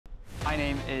My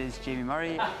name is Jamie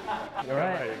Murray. You're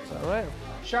right. It's all right.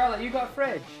 Charlotte, you got a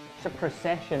fridge? It's a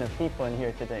procession of people in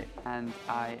here today. And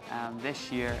I am this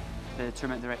year the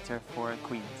tournament director for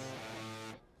Queens.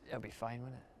 It'll be fine,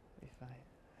 won't it? It'll be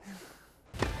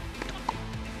fine.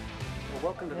 Well,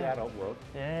 welcome to the adult world.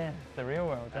 Yeah, the real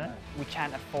world, eh? We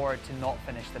can't afford to not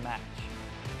finish the match.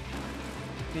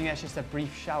 I think that's just a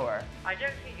brief shower. I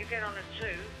don't think you get on a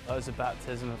two. That was a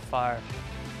baptism of fire.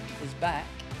 He's back.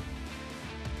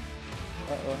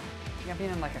 Uh-oh. I think I've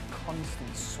been in like a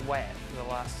constant sweat for the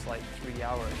last like 3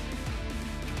 hours.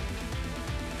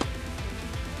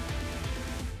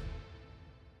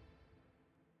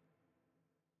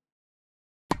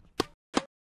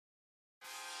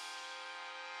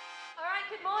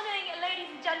 Good morning, ladies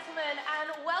and gentlemen,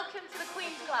 and welcome to the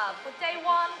Queen's Club for day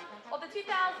one of the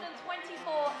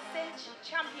 2024 Cinch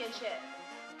Championship.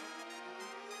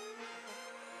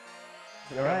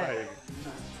 You're right.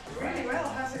 Really well,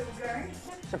 how's it all going?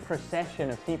 It's a procession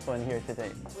of people in here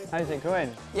today. How's it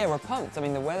going? Yeah, we're pumped. I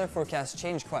mean, the weather forecast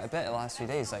changed quite a bit the last few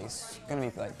days. Like, it's going to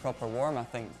be like proper warm, I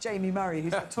think. Jamie Murray,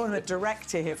 who's the tournament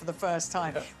director here for the first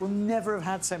time, will never have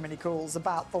had so many calls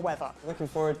about the weather. Looking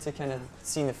forward to kind of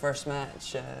seeing the first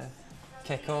match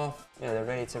kick off. You know, they're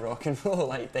ready to rock and roll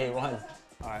like day one.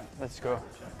 All right, let's go.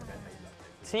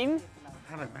 Team?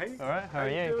 Hello, mate. All right, how are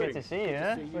you? Good to see you,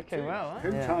 eh? Looking well, huh?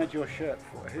 Who tied your shirt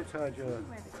for? Who tied your...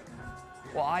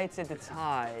 Well, I did the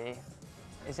tie.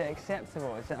 Is it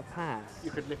acceptable? Is it a pass?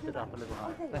 You could lift it up a little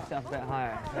higher. Lift it up a bit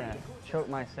higher, yeah. Choke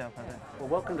myself a bit. Well,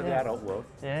 welcome to the adult world.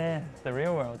 Yeah, the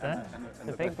real world, eh? And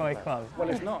the big boy club. Well,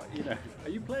 it's not, you know. Are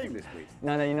you playing this week?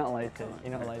 No, you're not allowed to.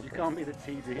 You're not allowed to. You can't be the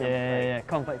TD. Yeah.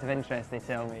 Conflict of interest, they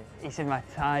tell me. He said my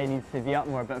tie needs to be up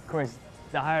more, but of course,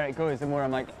 the higher it goes, the more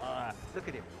I'm like, ah. Look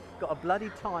at him. Got a bloody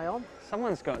tie on.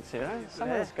 Someone's got to, eh?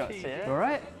 Someone's got to, eh? All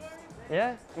right?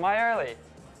 Yeah? Am I early?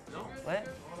 No. Late?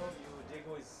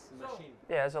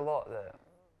 Yeah, there's a lot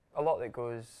that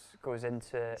goes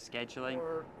into scheduling.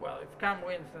 Well, if Cam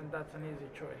wins, then that's an easy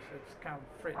choice. It's Cam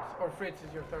Fritz, or Fritz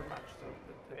is your third match.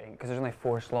 Because there's only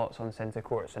 4 slots on centre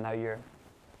court, so now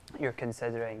you're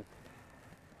considering,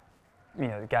 you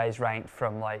know, guys ranked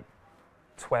from like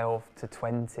 12 to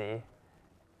 20,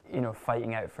 you know,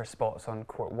 fighting out for spots on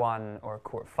court 1 or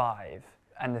court 5.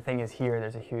 And the thing is, here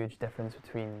there's a huge difference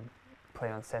between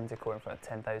playing on centre court in front of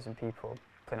 10,000 people,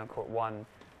 playing on court 1 in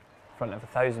front of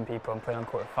 1,000 people, and playing on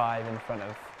court 5 in front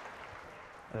of,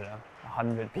 I don't know,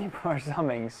 100 people or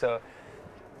something. So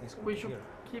we should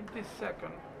keep this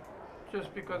second,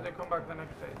 just because they come back the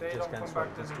next day. They don't come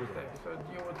back the next day, so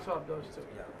you would swap those two.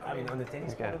 Yeah. I mean, on the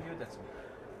tennis point of view, that's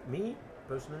me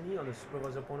personally. On the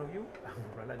supervisor point of view, I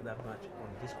would like that match on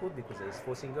this court because there's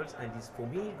 4 singles, and this for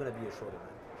me gonna be a shorter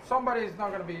match. Somebody is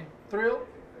not gonna be thrilled.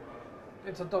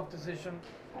 It's a tough decision,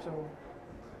 so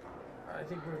I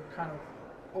think we're kind of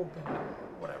open,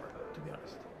 whatever, to be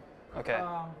honest. Okay.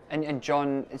 And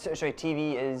John, sorry,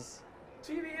 TV is...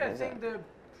 TV, I think they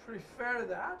prefer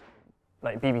that.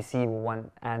 Like BBC will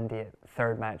want Andy at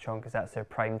 3rd match on because that's their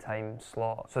prime time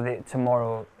slot. So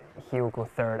tomorrow he'll go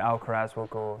 3rd, Alcaraz will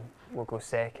go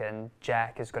 2nd,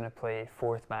 Jack is going to play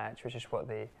 4th match, which is what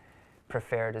they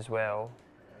preferred as well.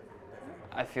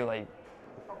 I feel like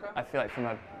from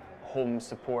a home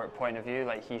support point of view,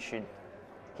 like he should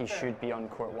be on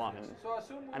court 1.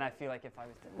 And I feel like if I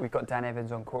was we've got Dan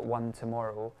Evans on court 1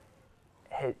 tomorrow.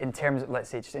 In terms of, let's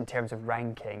say, just in terms of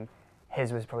ranking,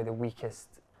 his was probably the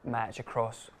weakest match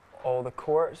across all the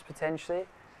courts potentially.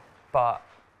 But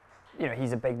you know,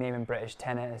 he's a big name in British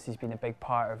tennis. He's been a big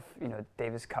part of, you know,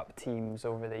 Davis Cup teams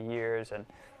over the years, and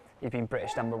he's been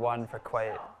British #1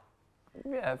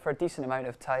 for a decent amount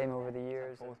of time over the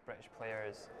years. Both British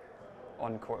players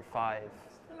on court 5.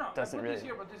 No, doesn't really. This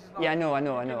here, but this is not. Yeah,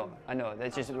 I know.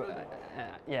 That's just.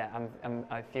 Yeah,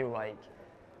 I feel like,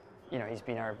 you know, he's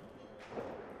been our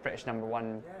British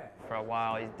 #1 for a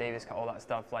while. He's Davis Cup, all that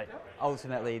stuff. Like,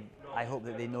 ultimately, I hope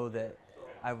that they know that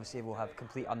I will have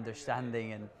complete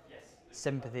understanding and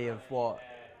sympathy of what,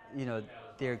 you know,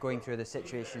 they're going through, the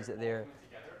situations that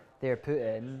they're put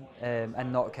in,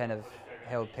 and not kind of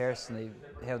held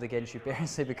against you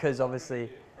personally, because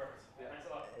obviously,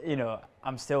 you know,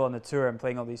 I'm still on the tour and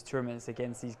playing all these tournaments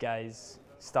against these guys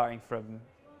starting from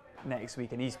next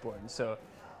week in Eastbourne. So,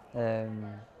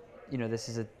 you know, this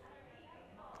is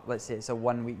let's say it's a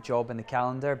 1-week job in the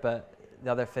calendar, but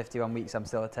the other 51 weeks I'm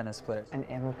still a tennis player. And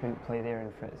Emma couldn't play there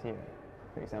in Fritz here,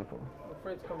 for example.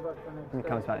 Fritz comes back the next day. He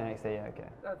comes back the next day, yeah, okay.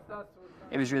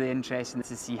 It was really interesting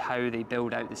to see how they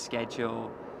build out the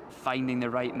schedule, finding the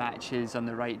right matches on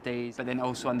the right days, but then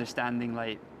also understanding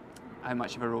like how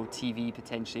much of a role TV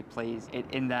potentially plays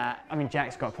in that. I mean,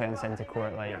 Jack's got to play on centre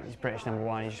court. Like, he's British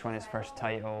 #1. He just won his first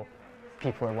title.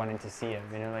 people are wanting to see him.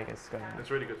 You know, like it's going.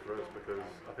 It's really good for us because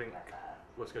I think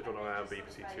we're scheduled on our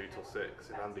BBC 2 till 6.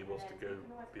 If Andy was to go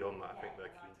beyond that, I think they're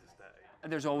keen to stay.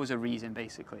 There's always a reason,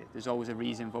 basically. There's always a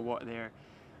reason for what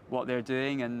they're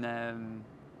doing, and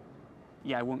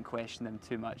yeah, I won't question them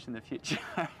too much in the future.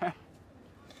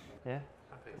 Yeah,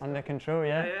 under control.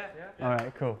 Yeah. All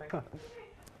right, cool.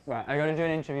 Right, I got to do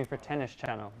an interview for Tennis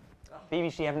Channel.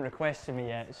 BBC haven't requested me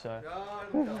yet, so.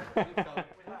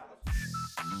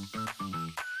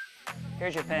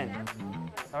 Here's your pen.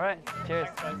 All right, cheers.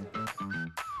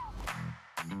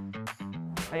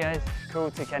 Hi guys, cool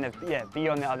to kind of be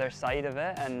on the other side of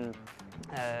it and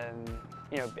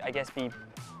you know, I guess be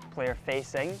player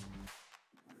facing.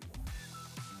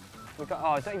 We got,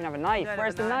 oh, I don't even have a knife.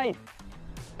 Where's the knife?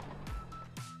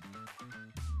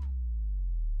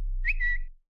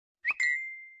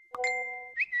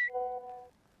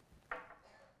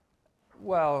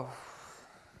 Well,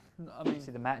 I mean,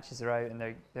 see the matches are out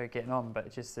and they're getting on,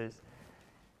 but just there's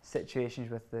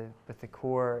situations with the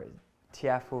court.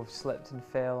 Tiafoe slipped and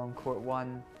fell on court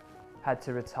 1, had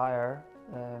to retire.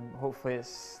 Hopefully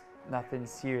it's nothing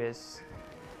serious.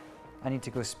 I need to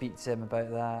go speak to him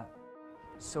about that.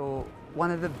 So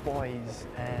one of the boys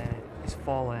has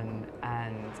fallen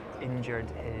and injured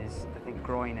his, I think,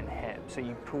 groin and hip. So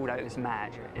you pulled out his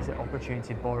match. Is it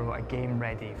opportunity to borrow a game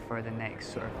ready for the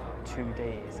next sort of 2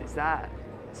 days? Is that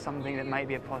something that might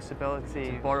be a possibility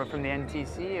to borrow from the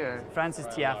NTC? Or Francis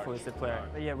Tiafoe is the player.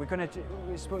 But yeah, we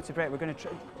spoke to Brett. We're going to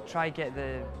try get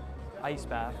the ice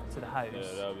bath to the house.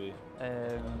 Yeah,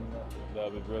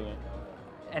 that'd be brilliant.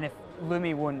 And if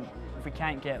Lumi won't, if we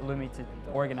can't get Lumi to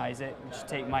organise it, we just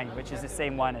take mine, which is the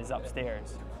same one as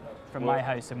upstairs from my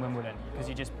house in Wimbledon, because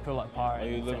you just pull it apart. Are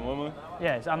you living in Wimbledon?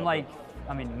 Yes, I'm like,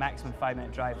 I mean, maximum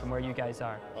 5-minute drive from where you guys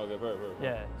are. Okay, perfect.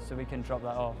 Yeah, so we can drop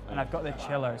that off. And I've got the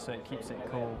chiller, so it keeps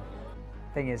it cold.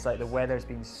 Thing is, like, the weather's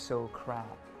been so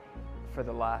crap for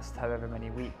the last however many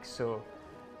weeks, so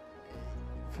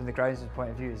from the groundsman's point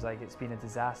of view, it's been a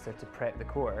disaster to prep the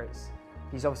courts.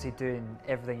 He's obviously doing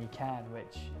everything he can,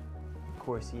 which of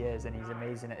course he is, and he's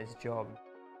amazing at his job.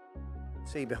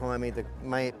 See behind me the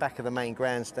back of the main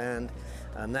grandstand,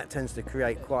 and that tends to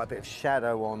create quite a bit of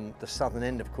shadow on the southern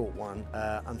end of court 1.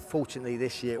 Unfortunately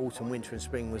this year, autumn, winter and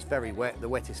spring was very wet, the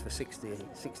wettest for 60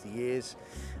 years.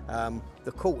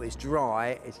 The court is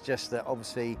dry, it's just that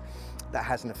obviously that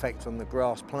has an effect on the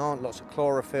grass plant, lots of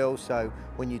chlorophyll, so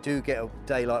when you do get a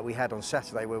day like we had on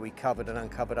Saturday where we covered and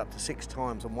uncovered up to 6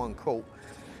 times on one court,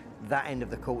 that end of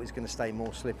the court is going to stay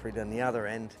more slippery than the other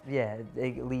end. Yeah,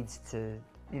 it leads to,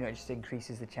 you know, it just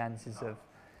increases the chances of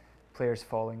players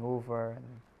falling over and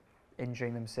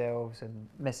injuring themselves and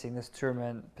missing this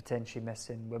tournament, potentially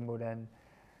missing Wimbledon.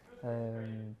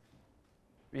 You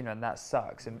know, and that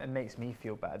sucks, and it makes me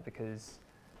feel bad because,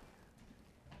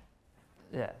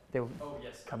 yeah, they'll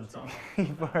come to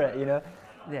me for it, you know.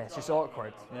 Yeah, it's just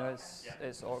awkward, you know,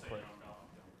 it's awkward.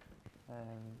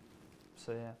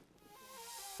 So yeah.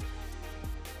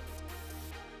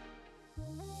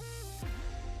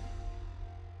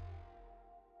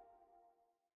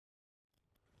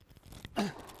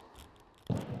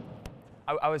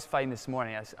 I was fine this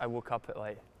morning. I woke up at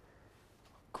like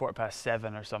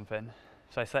 7:15 or something.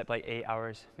 So I slept like 8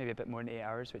 hours, maybe a bit more than 8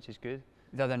 hours, which is good.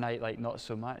 The other night, like not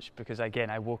so much, because again,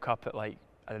 I woke up at like,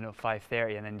 I don't know,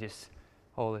 5:30 and then just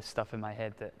all this stuff in my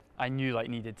head that I knew like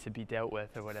needed to be dealt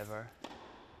with or whatever.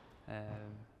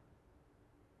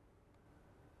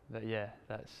 But yeah,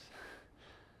 that's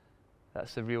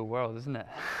the real world, isn't it?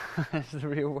 It's the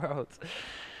real world.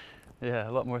 Yeah,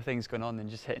 a lot more things going on than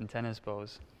just hitting tennis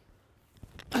balls.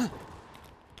 That's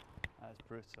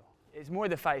brutal. It's more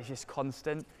the fact it's just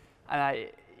constant, and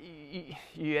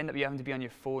you end up having to be on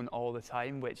your phone all the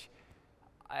time, which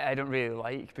I don't really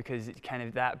like, because it kind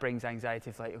of, that brings anxiety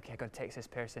of like, okay, I got to text this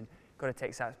person, got to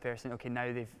text that person, okay,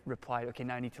 now they've replied, okay,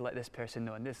 now I need to let this person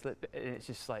know, and it's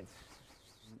just like,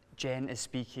 Jen is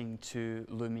speaking to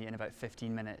Lumi in about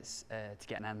 15 minutes to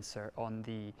get an answer on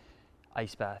the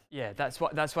ice bath. Yeah, that's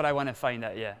what I want to find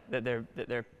out. Yeah, that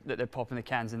they're popping the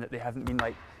cans and that they haven't been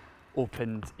like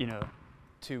opened, you know,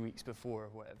 2 weeks before or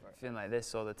whatever. Feeling like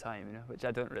this all the time, you know, which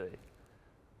I don't really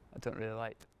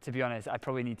like. To be honest, I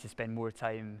probably need to spend more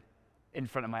time in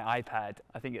front of my iPad.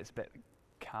 I think it's a bit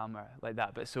calmer like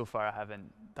that, but so far I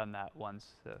haven't done that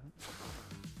once. So.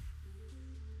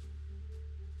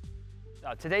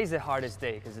 Today's the hardest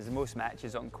day because there's the most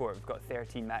matches on court. We've got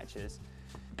 13 matches.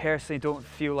 Personally, don't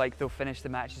feel like they'll finish the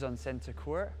matches on centre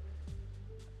court.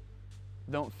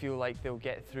 Don't feel like they'll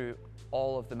get through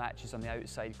all of the matches on the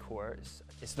outside courts.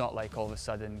 It's not like all of a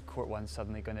sudden court 1's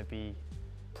suddenly going to be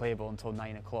playable until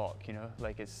 9 o'clock, you know?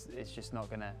 Like it's just not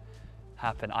going to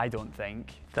happen, I don't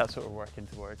think. That's what we're working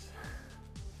towards.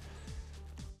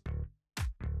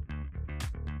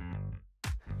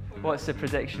 What's the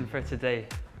prediction for today?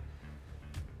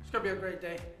 It's gonna be a great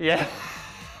day. Yeah.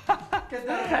 Get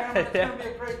that camera, it's gonna be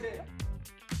a great day.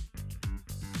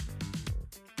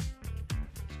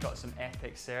 He's got some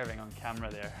epic serving on camera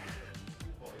there.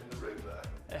 What, in the room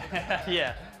there?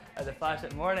 Yeah, at the flash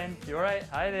at morning. You alright?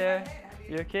 Hi there.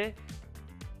 You okay?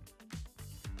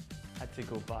 Had to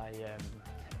go buy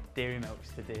dairy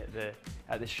milks today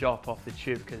at the shop off the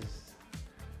tube because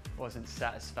wasn't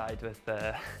satisfied with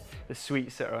the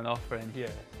sweets that are on offer in here.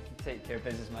 Take care of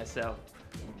business myself.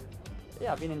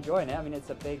 Yeah, I've been enjoying it. I mean, it's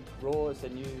a big role, it's a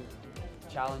new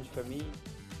challenge for me.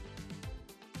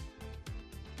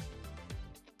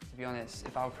 To be honest,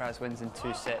 if Alcaraz wins in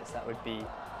 2 sets, that would be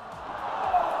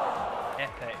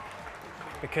epic.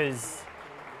 Because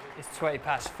it's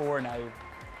 4:20 now.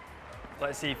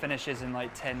 Let's say he finishes in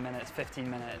like 10 minutes, 15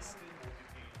 minutes.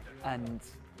 And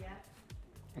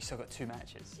we still got 2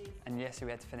 matches. And yesterday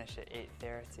we had to finish at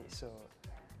 8:30, so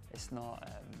it's not,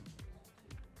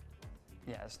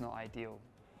 yeah, it's not ideal.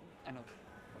 I know.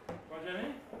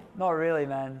 Not really,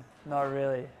 man. Not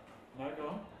really.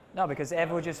 No, because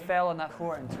Evo just fell on that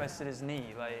court and twisted his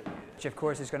knee. Like, which of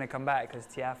course is going to come back because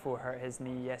Tiafoe hurt his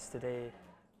knee yesterday.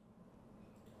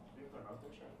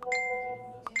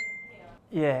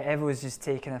 Yeah, Evo's just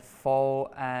taken a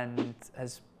fall and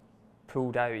has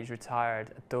pulled out. He's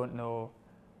retired. I don't know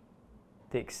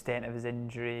the extent of his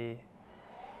injury.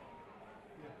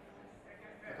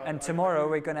 And tomorrow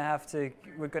we're going to have to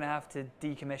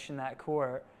decommission that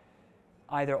court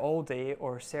either all day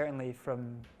or certainly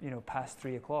from past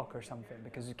 3 o'clock or something,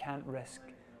 because we can't risk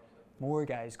more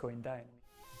guys going down.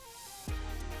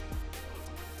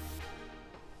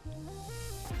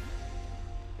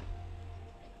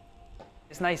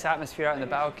 It's a nice atmosphere out on the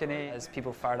balcony as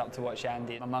people fired up to watch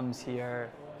Andy. My mum's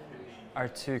here, our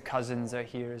 2 cousins are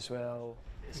here as well.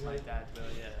 It's my dad, Will,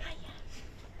 yeah.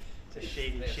 It's a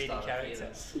shady character.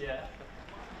 Yeah.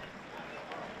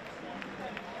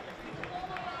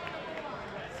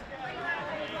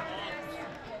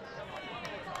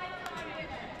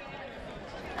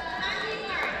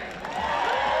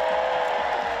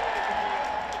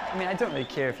 I mean, I don't really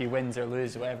care if he wins or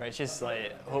loses or whatever. It's just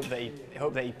like hope that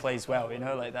he plays well,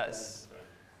 like that's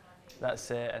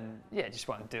it. And yeah, just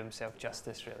want to do himself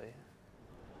justice, really.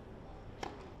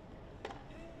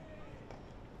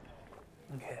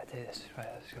 Okay, I do this. Right,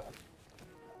 let's go.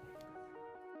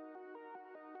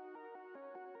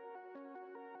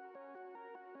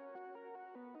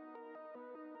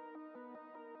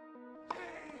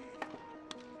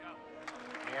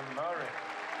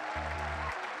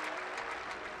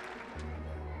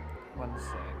 One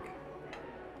sec.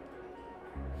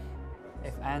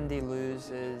 If Andy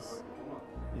loses,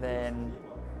 then...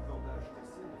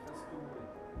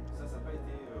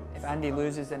 If Andy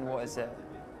loses, then what is it?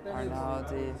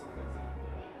 Arnaldi.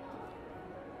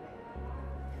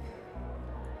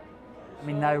 I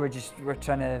mean, now we're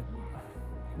trying to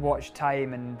watch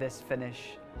time and this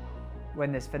finish.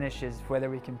 When this finishes, whether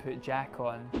we can put Jack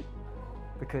on,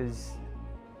 because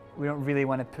we don't really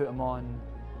want to put him on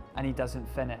and he doesn't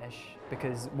finish,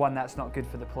 because 1, that's not good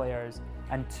for the players,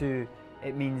 and 2,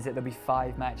 it means that there'll be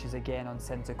 5 matches again on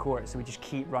centre court, so we just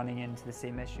keep running into the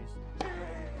same issues.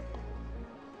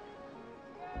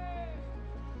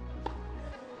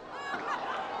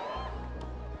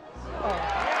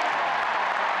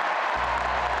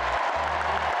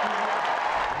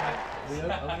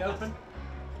 Are we open?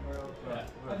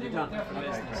 I think we're definitely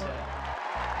open.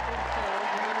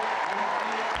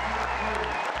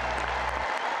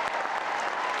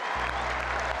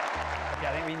 Yeah,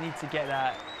 I think we need to get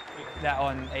that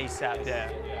on ASAP. Yeah.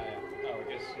 Oh, I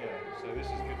guess yeah. So this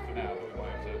is good for now, but we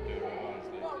might have to do it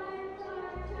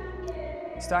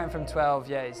later. Starting from 12,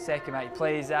 yeah, his second match. He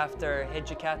plays after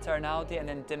Hijikata Arnaldi and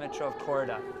then Dimitrov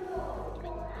Korda.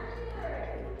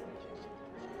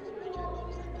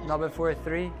 Not before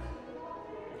 3?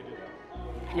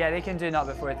 Yeah, they can do not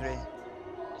before 3.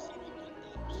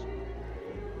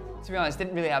 To be honest,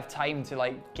 didn't really have time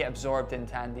to get absorbed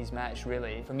into Andy's match,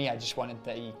 really. For me, I just wanted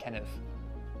that he kind of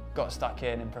got stuck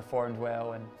in and performed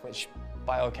well, and which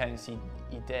by all accounts he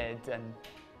did. And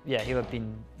yeah, he'll have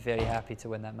been very happy to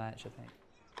win that match, I think.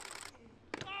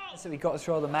 So we got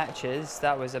through all the matches.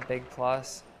 That was a big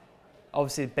plus.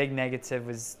 Obviously, the big negative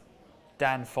was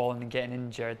Dan falling and getting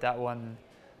injured. That one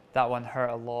hurt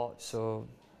a lot. So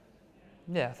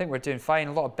yeah, I think we're doing fine.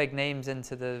 A lot of big names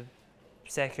into the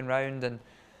second round, and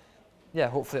yeah,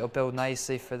 hopefully it'll build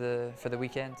nicely for the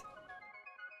weekend.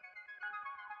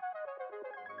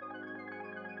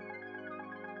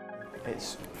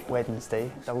 It's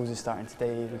Wednesday, doubles is starting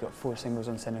today, we've got 4 singles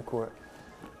on centre court.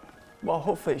 Well,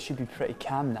 hopefully it should be pretty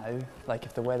calm now, like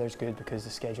if the weather's good, because the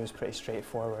schedule's pretty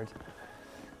straightforward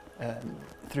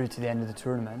through to the end of the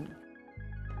tournament.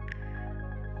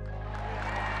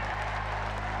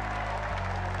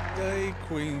 Day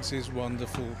Queens is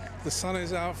wonderful. The sun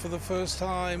is out for the first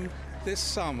time this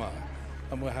summer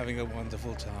and we're having a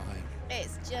wonderful time.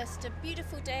 It's just a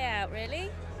beautiful day out, really.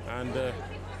 And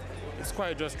it's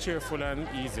quite just cheerful and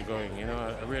easygoing, you know,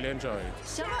 I really enjoy it.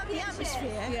 Sum up the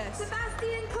atmosphere. Yes.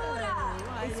 Sebastian Corner.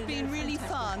 It's been really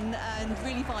fun and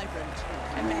really vibrant.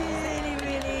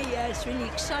 Really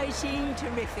exciting,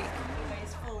 terrific.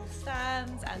 It's full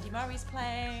stands, Andy Murray's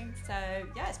playing, so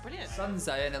yeah, it's brilliant. Sun's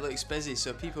out and it looks busy,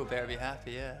 so people better be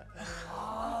happy, yeah.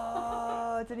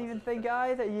 Oh, I didn't even think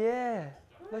either, yeah.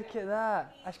 Look at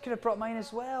that. I could have brought mine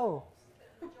as well.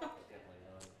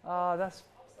 Oh, that's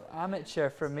amateur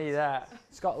for me, that.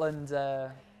 Scotland,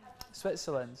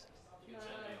 Switzerland.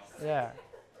 Yeah.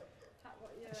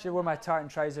 I should have worn my tartan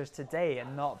trousers today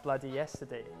and not bloody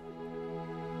yesterday.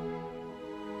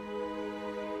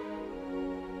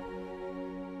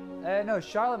 No,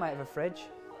 Charlotte might have a fridge.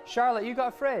 Charlotte, you got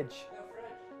a fridge?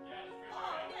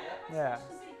 Yeah.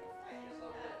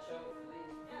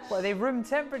 What, are they room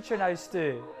temperature now,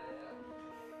 Stu?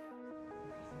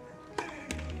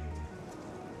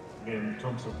 Again,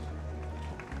 Thompson.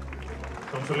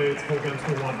 Thompson leads 4 games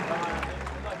to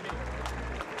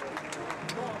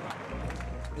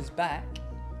 1. Is back?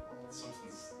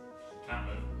 Thompson's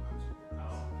Cameron.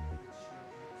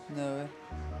 No.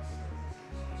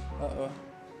 Uh-oh.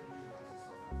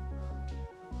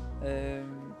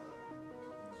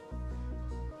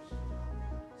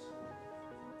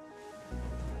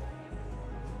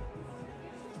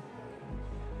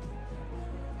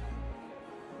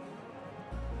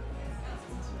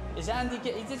 Is Andy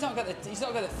he's not got the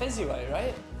physio out,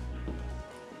 right?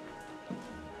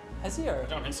 Has he, or? I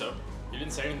don't think so. He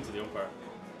didn't say anything to the umpire.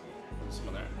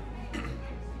 Someone there.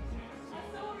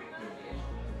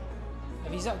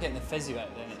 If he's not getting the physio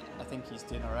out, then I think he's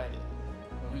doing all right.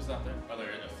 Well, who's that there? Oh, there,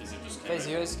 a physio just came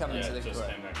Physio is coming to the just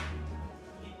court. came there.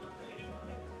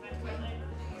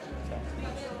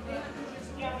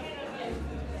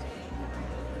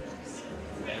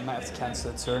 I might have to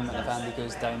cancel the tournament if Andy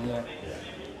goes down here.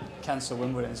 Cancel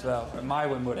Wimbledon as well. Or my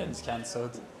Wimbledon's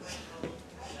cancelled.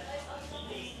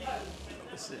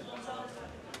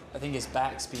 I think his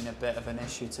back's been a bit of an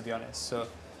issue, to be honest. So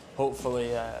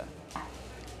hopefully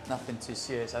nothing too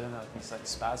serious. I don't know if he's like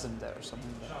spasmed it or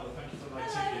something.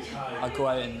 I'll go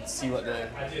out and see what the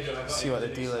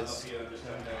deal is.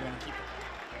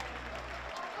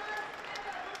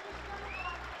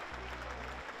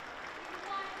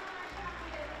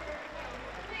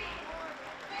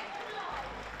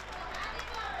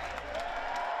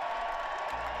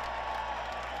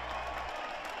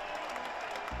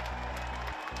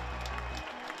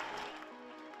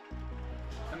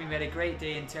 I mean, we had a great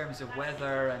day in terms of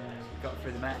weather and got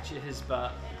through the matches,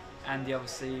 but Andy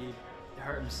obviously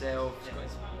hurt himself, he's got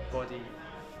his body,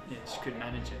 just couldn't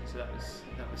manage it, so that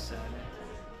was sad.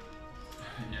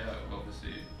 Yeah,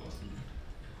 obviously it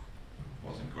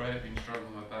wasn't great. I've been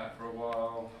struggling with my back for a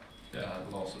while. Yeah, I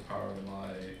had loss of power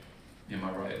in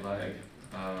my right leg.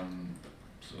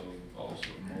 So also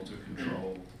motor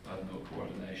control, I had no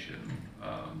coordination.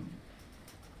 And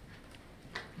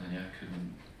yeah,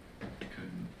 couldn't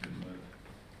move.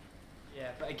 Yeah,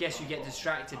 but I guess you get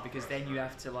distracted because then you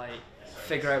have to like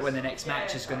figure out when the next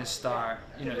match is going to start.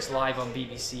 You know, it's live on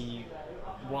BBC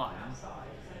One.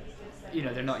 You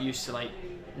know, they're not used to like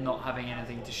not having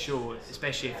anything to show,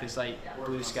 especially if it's like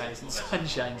blue skies and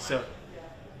sunshine. So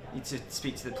you need to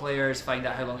speak to the players, find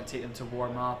out how long it takes them to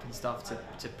warm up and stuff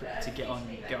to get on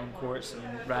courts. And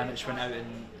Ranić went out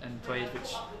and played,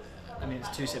 which I mean, it's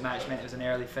a 2-set match, meant it was an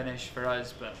early finish for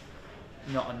us, but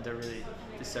not under really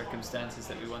the circumstances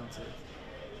that we wanted.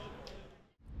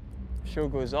 Show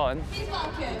goes on. Please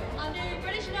welcome our new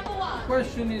British #1. The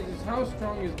question is how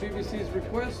strong is BBC's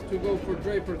request to go for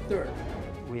Draper third?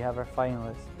 We have our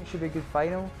finalists. It should be a good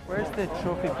final. Where's the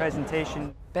trophy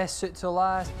presentation? Best suit to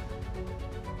last.